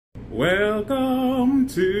Welcome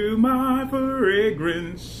to my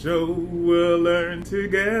fragrance show. We'll learn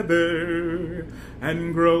together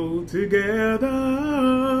and grow together.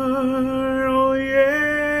 Oh yeah,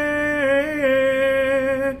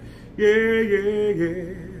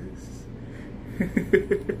 yes.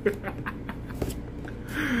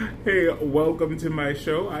 Hey, welcome to my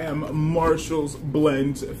show. I am Marshall's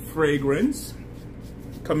Blends Fragrance,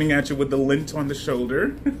 coming at you with the lint on the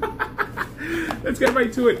shoulder. Let's get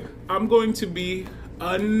right to it. I'm going to be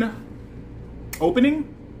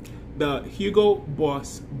opening the Hugo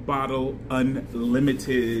Boss Bottle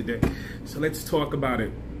Unlimited. So let's talk about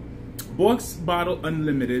it. Boss Bottle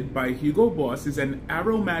Unlimited by Hugo Boss is an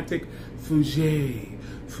aromatic fougere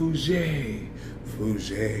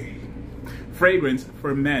fragrance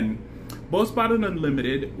for men. Boss Bottle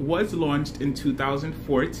Unlimited was launched in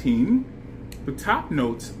 2014. The top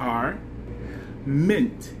notes are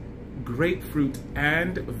mint, grapefruit,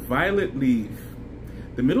 and violet leaf.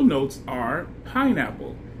 The middle notes are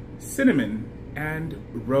pineapple, cinnamon, and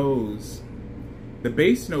rose. The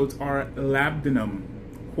base notes are labdanum,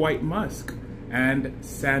 white musk, and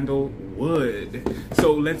sandalwood.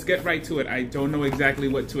 So let's get right to it. I don't know exactly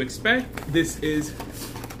what to expect. This is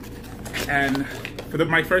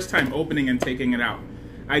my first time opening and taking it out.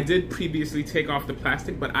 I did previously take off the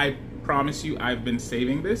plastic, but I promise you I've been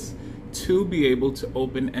saving this to be able to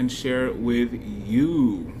open and share with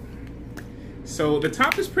you. So the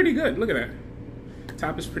top is pretty good. Look at that.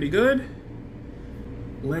 Top is pretty good.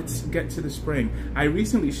 Let's get to the spraying. I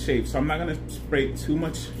recently shaved, so I'm not gonna spray too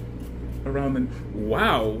much around the...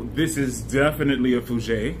 Wow, this is definitely a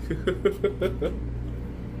fougere.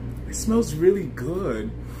 It smells really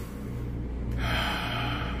good.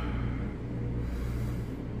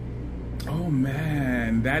 Oh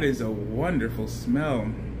man, that is a wonderful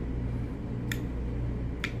smell.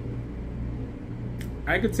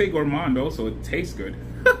 I could say gourmand also, it tastes good.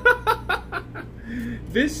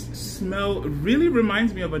 This smell really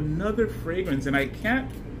reminds me of another fragrance, and I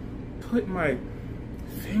can't put my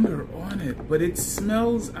finger on it, but it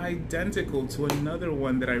smells identical to another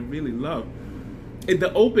one that I really love.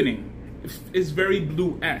 The opening is very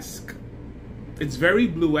blue-esque. It's very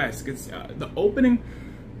blue-esque. It's the opening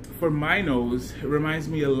for my nose, it reminds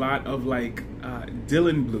me a lot of like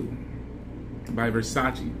Dylan Blue by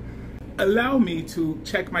Versace. Allow me to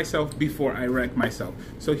check myself before I wreck myself.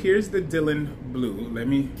 So here's the Dylan Blue.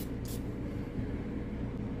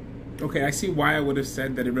 Okay, I see why I would have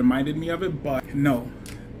said that it reminded me of it, but no,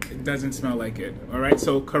 it doesn't smell like it. All right,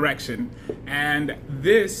 so correction. And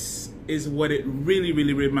this is what it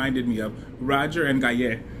really reminded me of. Roger and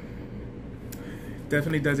Gaillet.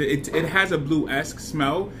 Definitely does it. It has a blue-esque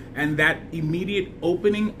smell, and that immediate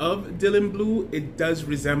opening of Dylan Blue, it does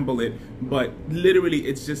resemble it, but literally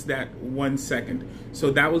it's just that 1 second. So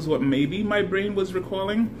that was what maybe my brain was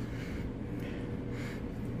recalling,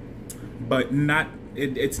 but not.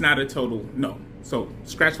 It's not a total no. So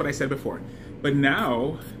scratch what I said before. But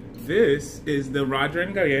now this is the Roger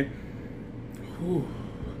and Gaillet. Whew.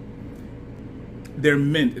 Their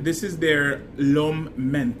mint. This is their L'Homme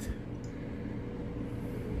Mint.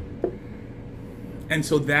 And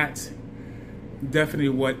so that's definitely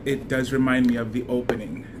what it does remind me of, the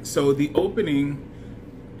opening. So the opening,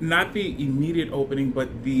 not the immediate opening,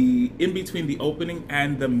 but the in between the opening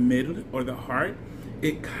and the mid or the heart,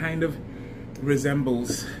 it kind of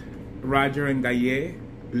resembles Roger and Gaillet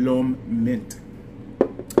L'Homme Mint.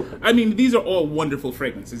 I mean, these are all wonderful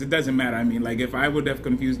fragrances. It doesn't matter. I mean, like if I would have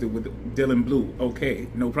confused it with Dylan Blue, okay,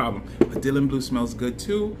 no problem. But Dylan Blue smells good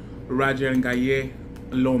too. Roger and Gaillet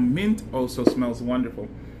L'Homme Mint also smells wonderful.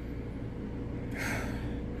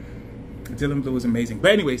 Dylan Blue is amazing.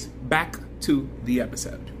 But anyways, back to the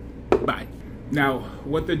episode. Bye. Now,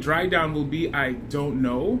 what the dry down will be, I don't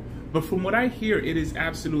know. But from what I hear, it is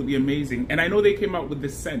absolutely amazing. And I know they came out with the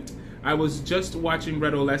scent. I was just watching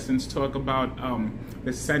Red Olessence talk about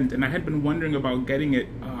the scent, and I had been wondering about getting it.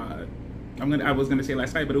 I was gonna say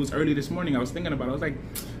last night, but it was early this morning. I was thinking about it. I was like,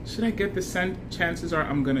 should I get the scent? Chances are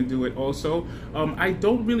I'm gonna do it also. I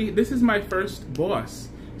don't really, this is my first Boss,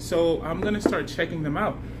 so I'm gonna start checking them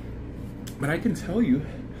out. But I can tell you,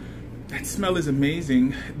 that smell is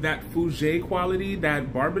amazing. That fougere quality,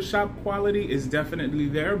 that barbershop quality is definitely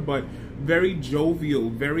there, but very jovial,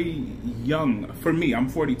 very young. For me, I'm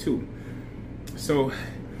 42. So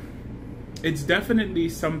it's definitely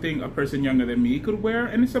something a person younger than me could wear,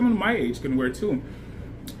 and someone my age can wear too.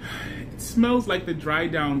 It smells like the dry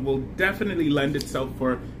down will definitely lend itself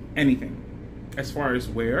for anything. As far as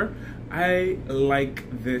wear, I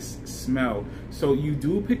like this smell. So you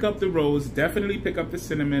do pick up the rose, definitely pick up the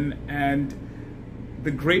cinnamon, and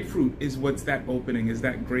the grapefruit is what's that opening, is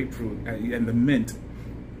that grapefruit, and the mint.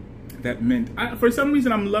 That mint. For some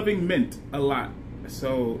reason, I'm loving mint a lot.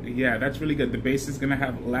 So yeah, that's really good. The base is gonna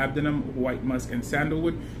have labdanum, white musk, and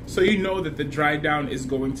sandalwood. So you know that the dry down is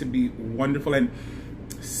going to be wonderful, and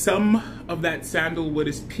some of that sandalwood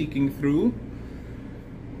is peeking through.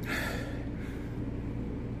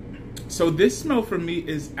 So this smell for me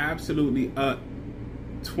is absolutely a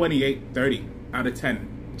 28-30 out of 10,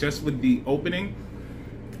 just with the opening.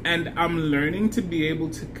 And I'm learning to be able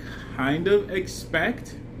to kind of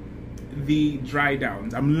expect the dry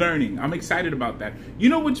downs. I'm learning. I'm excited about that. You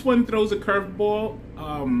know which one throws a curveball?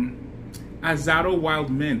 Azaro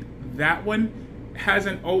Wild Mint. That one has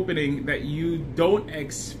an opening that you don't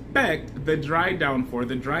expect the dry down for.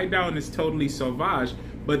 The dry down is totally sauvage,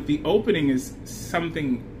 but the opening is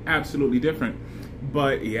something absolutely different.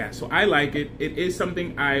 But yeah, so I like it. It is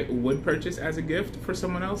something I would purchase as a gift for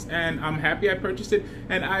someone else, and I'm happy I purchased it,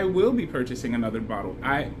 and I will be purchasing another bottle.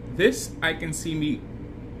 I can see me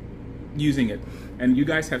using it, and you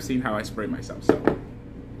guys have seen how I spray myself. So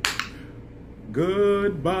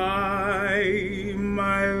goodbye,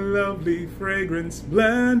 my lovely fragrance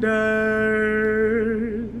blenders.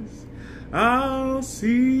 I'll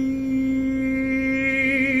see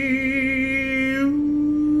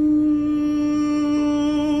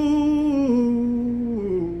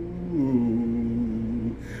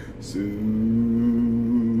soon.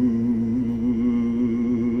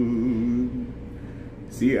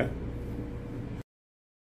 See ya.